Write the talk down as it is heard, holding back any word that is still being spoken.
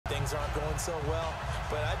Bengals aren't going so well,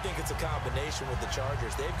 but I think it's a combination with the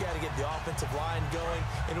Chargers. They've got to get the offensive line going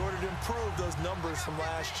in order to improve those numbers from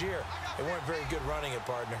last year. They weren't very good running it,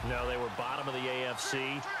 partner. No, they were bottom of the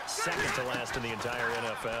AFC, second to last in the entire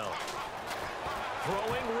NFL.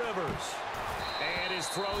 Throwing Rivers. And his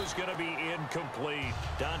throw's going to be incomplete.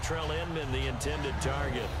 Dontrell Inman, the intended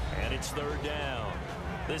target. And it's third down.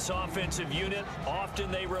 This offensive unit,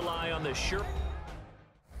 often they rely on the sure.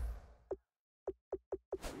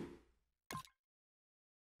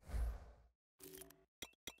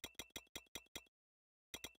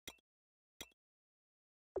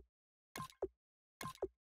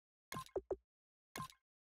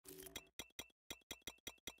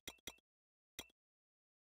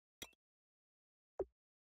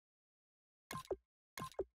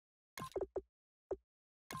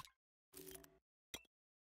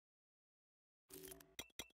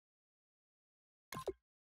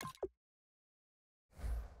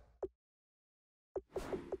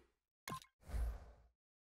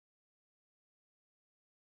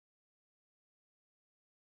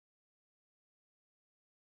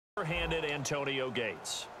 Handed Antonio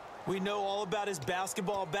Gates. We know all about his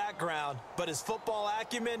basketball background, but his football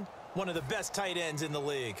acumen, one of the best tight ends in the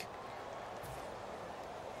league.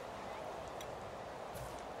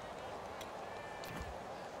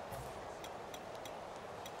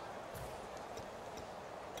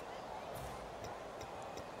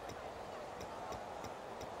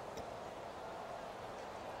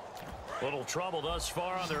 Little trouble thus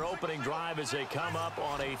far on their opening drive as they come up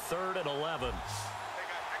on a 3rd and 11.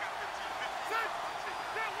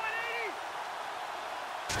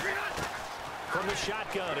 From the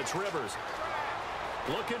shotgun, it's Rivers.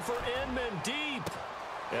 Looking for Inman deep.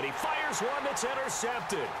 And he fires one that's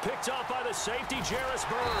intercepted. Picked off by the safety, Jarris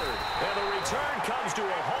Bird. And the return comes to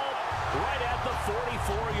a halt right at the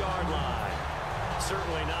 44-yard line.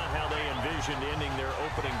 Certainly not how they envisioned ending their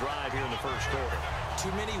opening drive here in the first quarter.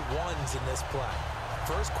 Too many ones in this play.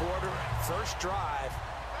 First quarter, first drive,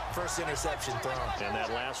 first interception thrown. And that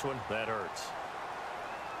last one, that hurts.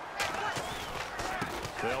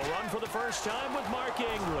 They'll run for the first time with Mark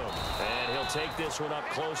Ingram. And he'll take this one up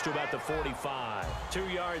close to about the 45. 2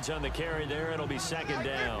 yards on the carry there. It'll be second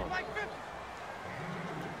down.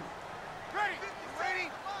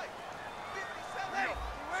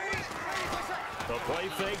 The play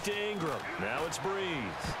fake to Ingram. Now it's Breeze.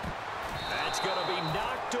 That's going to be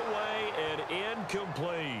knocked away and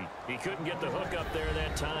incomplete. He couldn't get the hook up there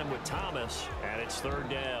that time with Thomas. And it's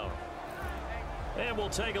third down. And we'll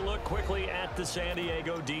take a look quickly at the San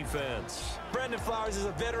Diego defense. Brandon Flowers is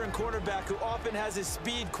a veteran cornerback who often has his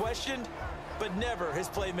speed questioned, but never his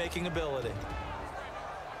playmaking ability.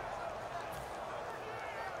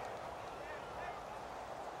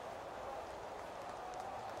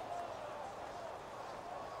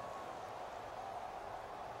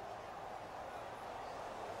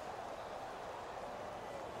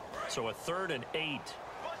 So a 3rd and 8.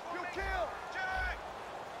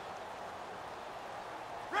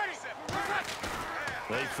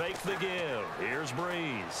 They fake the give. Here's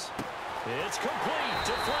Breeze. It's complete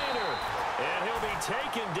to Flainer. And he'll be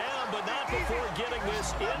taken down, but not before getting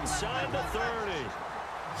this inside the 30.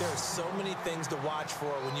 There's so many things to watch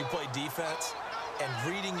for when you play defense. And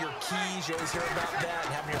reading your keys, you always hear about that,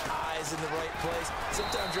 and having your eyes in the right place.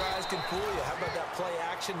 Sometimes your eyes can fool you. How about that play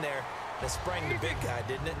action there? That sprang the big guy,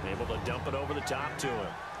 didn't it? Able to dump it over the top to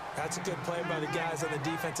him. That's a good play by the guys on the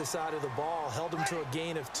defensive side of the ball. Held him to a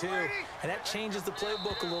gain of 2. And that changes the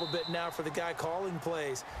playbook a little bit now for the guy calling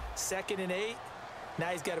plays. 2nd and 8. Now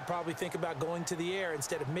he's got to probably think about going to the air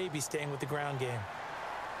instead of maybe staying with the ground game.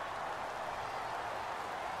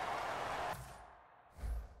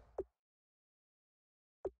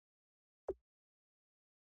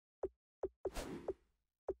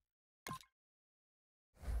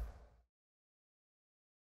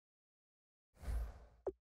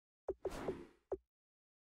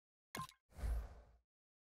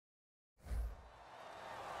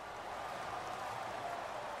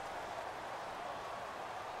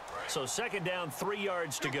 So second down, 3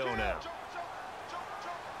 yards to go now.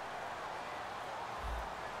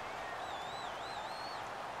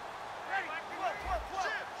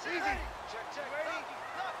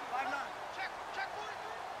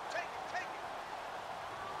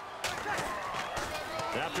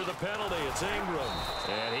 After the penalty, it's Ingram.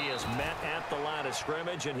 And he is met at the line of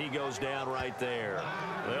scrimmage, and he goes down right there.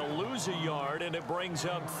 They'll lose a yard, and it brings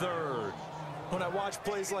up 3rd. When I watch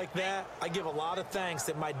plays like that, I give a lot of thanks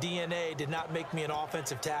that my DNA did not make me an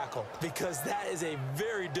offensive tackle, because that is a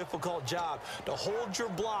very difficult job, to hold your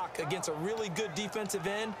block against a really good defensive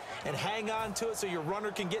end and hang on to it so your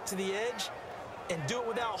runner can get to the edge. and do it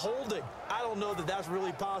without holding. I don't know that that's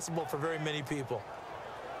really possible for very many people.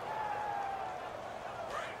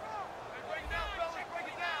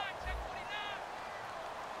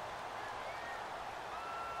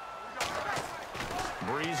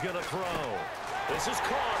 Bree's going to throw. This is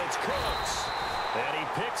caught. It's Cooks. And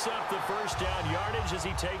he picks up the first down yardage as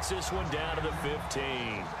he takes this one down to the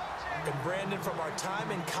 15. And Brandon, from our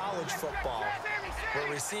time in college football,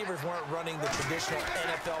 where receivers weren't running the traditional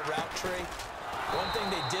NFL route tree, one thing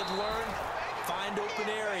they did learn, find open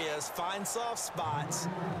areas, find soft spots,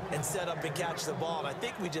 and set up and catch the ball. And I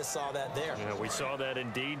think we just saw that there. Yeah, we saw that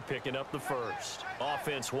indeed, picking up the first.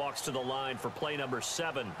 Offense walks to the line for play number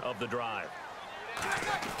 7 of the drive.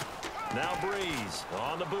 Now Breeze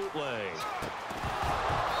on the bootleg.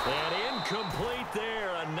 And incomplete there.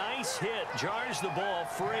 A nice hit. Jars the ball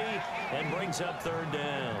free and brings up third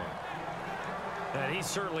down. And he's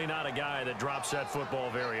certainly not a guy that drops that football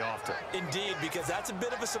very often. Indeed, because that's a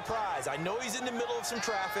bit of a surprise. I know he's in the middle of some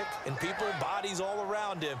traffic and people, bodies all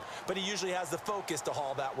around him, but he usually has the focus to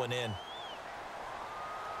haul that one in.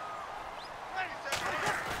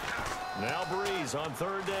 Now Breeze on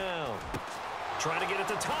third down. Trying to get it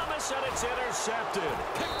to Thomas, and it's intercepted.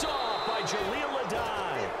 Picked off by Jaleel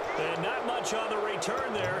Adai. And not much on the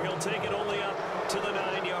return there. He'll take it only up to the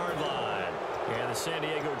 9-yard line. And the San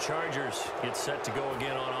Diego Chargers get set to go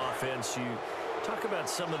again on offense. You talk about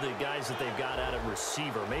some of the guys that they've got out at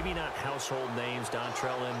receiver. Maybe not household names,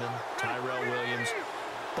 Dontrell Inman, Tyrell Williams.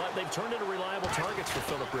 But they've turned into reliable targets for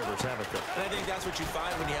Phillip Rivers, haven't they? And I think that's what you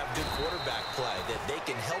find when you have good quarterback play, that they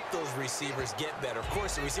can help those receivers get better. Of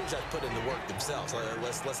course, the receivers have to put in the work themselves.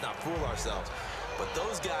 Let's not fool ourselves. But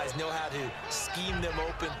those guys know how to scheme them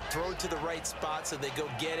open, throw to the right spot so they go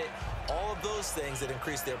get it. All of those things that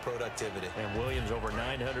increase their productivity. And Williams over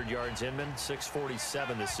 900 yards. Inman,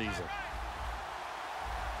 647 this season.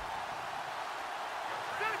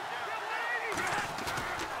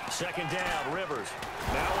 Second down, Rivers.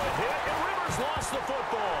 Now a hit, and Rivers lost the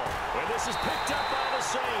football. And this is picked up by the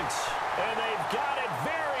Saints. And they've got it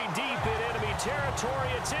very deep in enemy territory.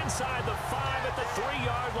 It's inside the 5 at the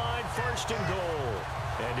 3-yard line, first and goal.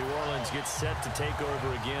 And New Orleans gets set to take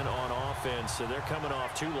over again on offense. So they're coming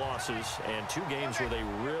off 2 losses and 2 games where they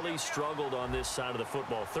really struggled on this side of the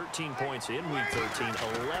football. 13 points in Week 13,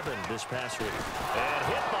 11 this past week. And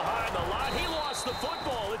hit behind the line. He lost the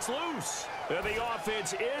football. It's loose. And the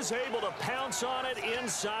offense is able to pounce on it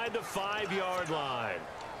inside the 5-yard line.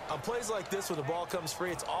 On plays like this, when the ball comes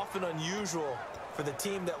free, it's often unusual for the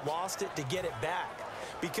team that lost it to get it back.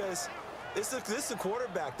 Because this is a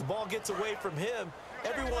quarterback. The ball gets away from him.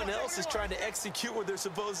 Everyone else is trying to execute what they're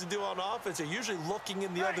supposed to do on offense. They're usually looking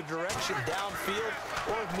in the other direction, downfield,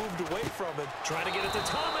 or have moved away from it. Trying to get it to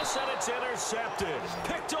Thomas, and it's intercepted.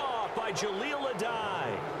 Picked off by Jaleel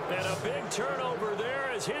Adai. And a big turnover there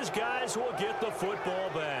as his guys will get the football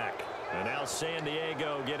back. And now San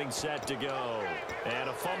Diego getting set to go. And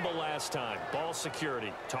a fumble last time. Ball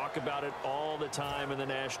security. Talk about it all the time in the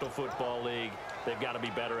National Football League. They've got to be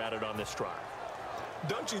better at it on this drive.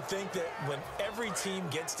 Don't you think that when every team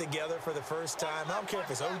gets together for the first time, I don't care if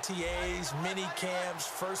it's OTAs, mini camps,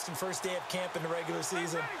 first day of camp in the regular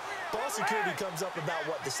season, ball security comes up about,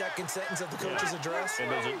 what, the second sentence of the coach's address? And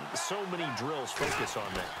there's so many drills focus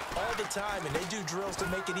on that. All the time, and they do drills to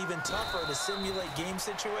make it even tougher to simulate game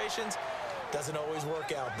situations. Doesn't always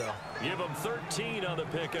work out, though. Give them 13 on the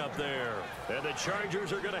pickup there. And the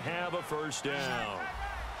Chargers are going to have a first down.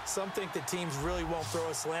 Some think that teams really won't throw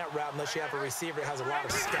a slant route unless you have a receiver that has a lot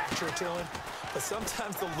of stature to him. But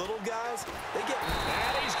sometimes the little guys, they get...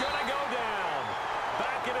 And he's going to go down.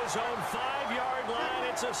 Back at his own 5-yard line,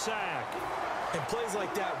 it's a sack. And plays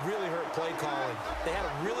like that really hurt play calling. They had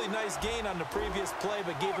a really nice gain on the previous play,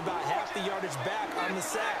 but gave about half the yardage back on the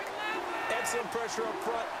sack. Excellent pressure up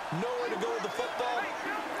front. Nowhere to go with the football.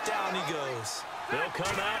 Down he goes. They'll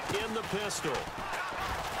come out in the pistol.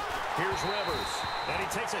 Here's Rivers, and he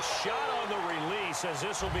takes a shot on the release as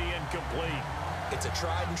this will be incomplete. It's a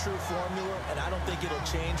tried-and-true formula, and I don't think it'll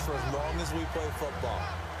change for as long as we play football.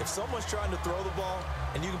 If someone's trying to throw the ball,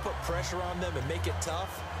 and you can put pressure on them and make it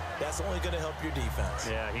tough, that's only going to help your defense.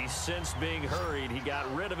 Yeah, he sensed being hurried. He got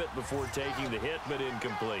rid of it before taking the hit, but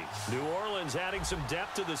incomplete. New Orleans adding some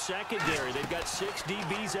depth to the secondary. They've got 6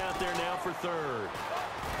 DBs out there now for third.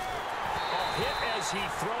 Hit as he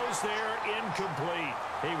throws there, incomplete.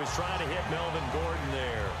 He was trying to hit Melvin Gordon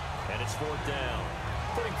there, and it's 4th down.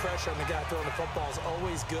 Putting pressure on the guy throwing the football is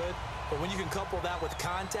always good, but when you can couple that with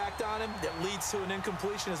contact on him that leads to an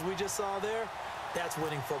incompletion, as we just saw there, that's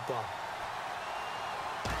winning football.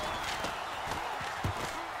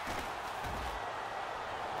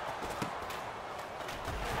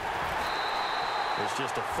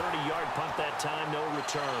 just a 30-yard punt that time, no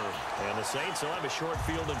return. And the Saints will have a short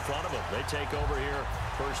field in front of them. They take over here,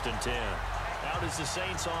 1st and 10. Out is the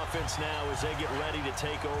Saints offense now as they get ready to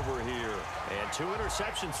take over here. And 2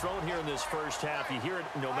 interceptions thrown here in this first half. You hear it,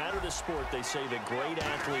 no matter the sport, they say that great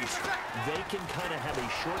athletes, they can kind of have a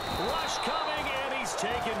short rush coming, and he's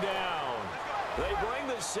taken down. They bring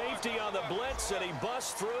the safety on the blitz, and he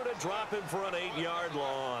busts through to drop him for an 8-yard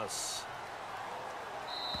loss.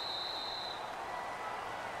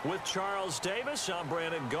 With Charles Davis, I'm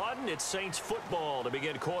Brandon Gaudin. It's Saints football to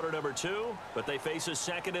begin quarter number 2, but they face a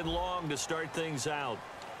 2nd and long to start things out.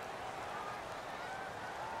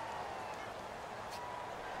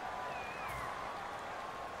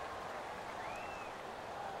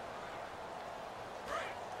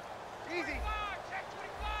 Easy.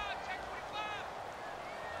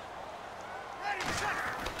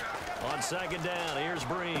 On 2nd down, here's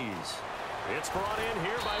Breeze. It's brought in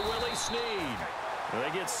here by Willie Snead. They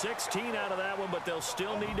get 16 out of that one, but they'll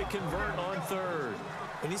still need to convert on 3rd.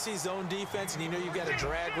 When you see zone defense and you know you've got a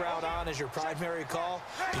drag route on as your primary call,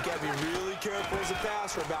 you got to be really careful as a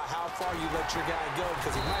passer about how far you let your guy go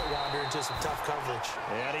because he might wander into some tough coverage.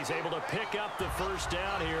 And he's able to pick up the 1st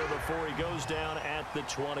down here before he goes down at the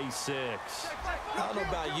 26. I don't know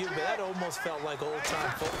about you, but that almost felt like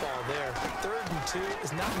old-time football there. 3rd and 2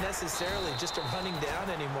 is not necessarily just a running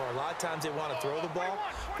down anymore. A lot of times they want to throw the ball.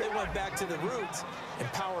 They went back to the roots and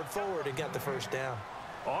powered forward and got the 1st down.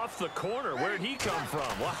 Off the corner. Where'd he come from?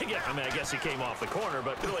 Well, I guess he came off the corner,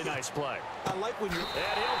 but really nice play. I like when you... And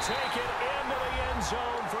he'll take it into the end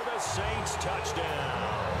zone for the Saints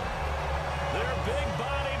touchdown. Their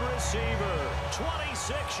big-bodied receiver,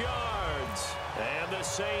 26 yards. And the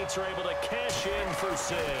Saints are able to cash in for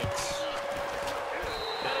 6.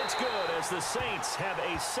 And it's good as the Saints have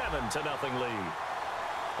a 7-0 lead.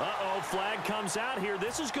 Uh-oh, flag comes out here.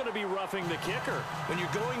 This is going to be roughing the kicker. When you're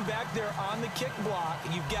going back there on the kick block,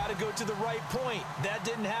 you've got to go to the right point. That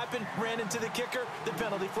didn't happen. Ran into the kicker. The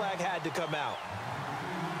penalty flag had to come out.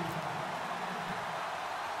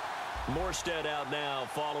 Morstead out now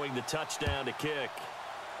following the touchdown to kick.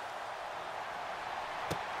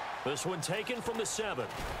 This one taken from the 7.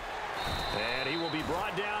 And he will be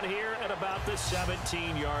brought down here at about the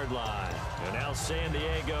 17-yard line. And now San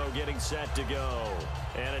Diego getting set to go.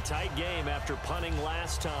 And a tight game after punting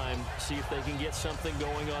last time. See if they can get something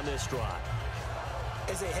going on this drive.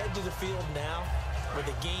 As they head to the field now, with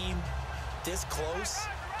the game this close,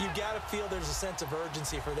 you've got to feel there's a sense of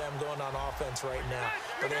urgency for them going on offense right now.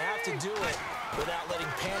 But they have to do it without letting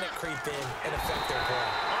panic creep in and affect their play.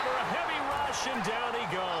 Under a heavy rush, and down he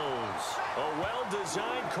goes. A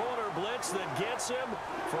well-designed corner blitz that gets him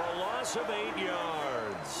for a loss of 8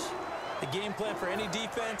 yards. The game plan for any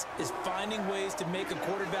defense is finding ways to make a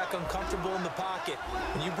quarterback uncomfortable in the pocket.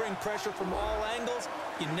 When you bring pressure from all angles,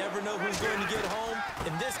 you never know who's going to get home.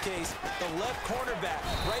 In this case, the left cornerback,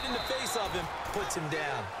 right in the face of him, puts him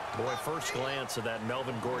down. Boy, first glance of that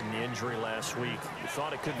Melvin Gordon injury last week, you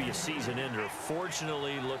thought it could be a season ender.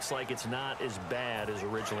 Fortunately, looks like it's not as bad as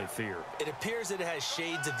originally feared. It appears that it has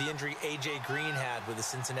shades of the injury A.J. Green had with the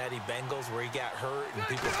Cincinnati Bengals, where he got hurt and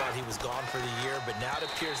people thought he was gone for the year. But now it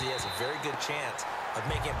appears he has a very good chance of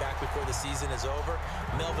making it back before the season is over.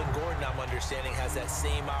 Melvin Gordon, I'm understanding, has that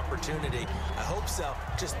same opportunity. I hope so.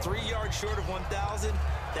 Just 3 yards short of 1,000,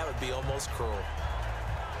 that would be almost cruel.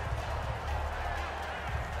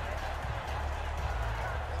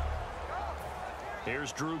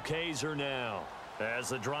 Here's Drew Kaiser now as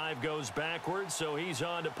the drive goes backwards, so he's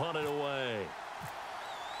on to punt it away.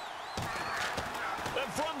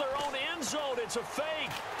 And from their own end zone, it's a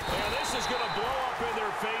fake. And this is going to blow up in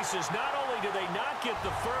their faces. Not only do they not get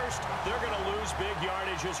the first, they're going to lose big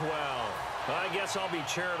yardage as well. I guess I'll be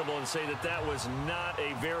charitable and say that that was not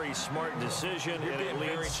a very smart decision. You're being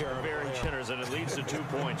very generous, and it leads to 2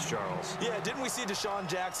 points, Charles. Yeah, didn't we see Deshaun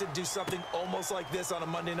Jackson do something almost like this on a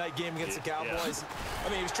Monday night game against the Cowboys? Yeah. I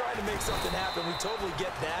mean, he was trying to make something happen. We totally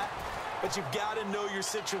get that. But you've got to know your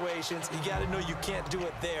situations. You got to know you can't do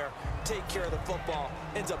it there. Take care of the football.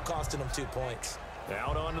 Ends up costing them 2 points.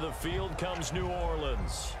 Out onto the field comes New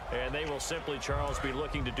Orleans. And they will simply, Charles, be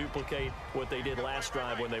looking to duplicate what they did last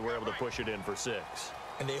drive when they were able to push it in for 6.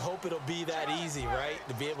 And they hope it'll be that easy, right?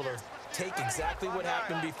 To be able to take exactly what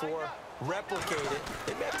happened before, replicate it.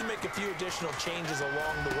 They may have to make a few additional changes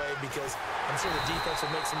along the way because I'm sure the defense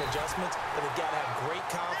will make some adjustments, but they've got to have great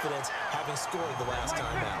confidence having scored the last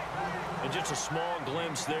time out. And just a small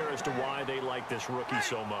glimpse there as to why they like this rookie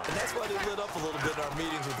so much. And that's why they lit up a little bit in our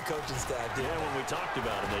meetings with the coaching staff. Yeah, when we talked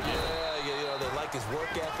about it, they did. Yeah, you know, they like his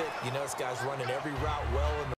work ethic. You know, this guy's running every route well in the